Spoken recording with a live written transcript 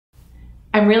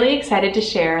I'm really excited to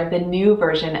share the new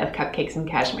version of Cupcakes and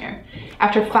Cashmere.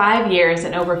 After 5 years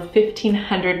and over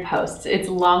 1,500 posts, it's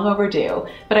long overdue,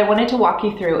 but I wanted to walk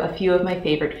you through a few of my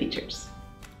favorite features.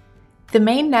 The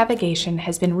main navigation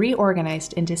has been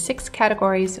reorganized into 6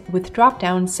 categories with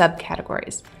drop-down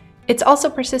subcategories. It's also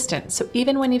persistent, so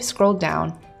even when you've scrolled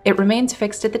down, it remains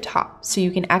fixed at the top so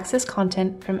you can access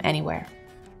content from anywhere.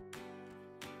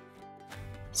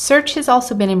 Search has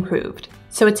also been improved,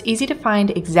 so it's easy to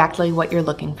find exactly what you're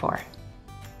looking for.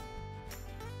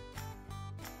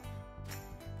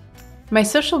 My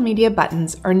social media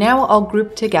buttons are now all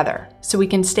grouped together so we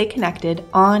can stay connected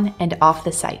on and off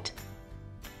the site.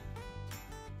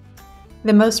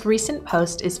 The most recent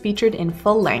post is featured in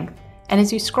full length, and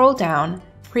as you scroll down,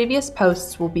 previous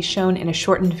posts will be shown in a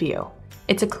shortened view.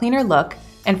 It's a cleaner look,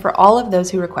 and for all of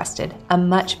those who requested, a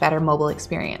much better mobile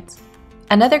experience.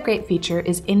 Another great feature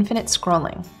is infinite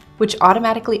scrolling, which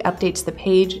automatically updates the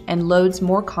page and loads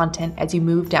more content as you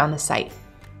move down the site.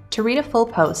 To read a full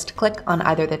post, click on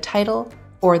either the title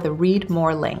or the Read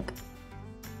More link.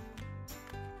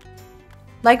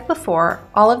 Like before,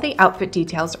 all of the outfit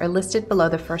details are listed below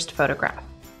the first photograph.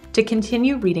 To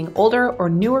continue reading older or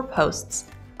newer posts,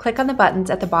 click on the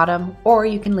buttons at the bottom, or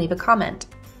you can leave a comment.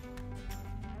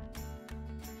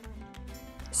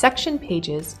 Section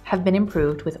pages have been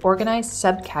improved with organized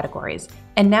subcategories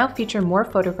and now feature more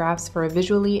photographs for a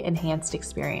visually enhanced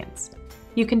experience.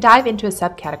 You can dive into a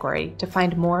subcategory to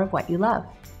find more of what you love.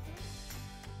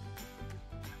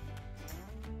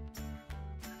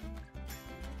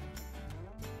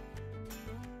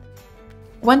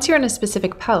 Once you're in a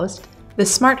specific post, the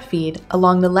Smart Feed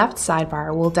along the left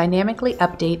sidebar will dynamically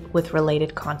update with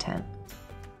related content.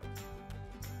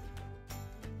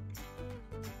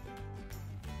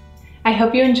 I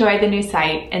hope you enjoyed the new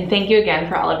site, and thank you again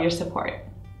for all of your support.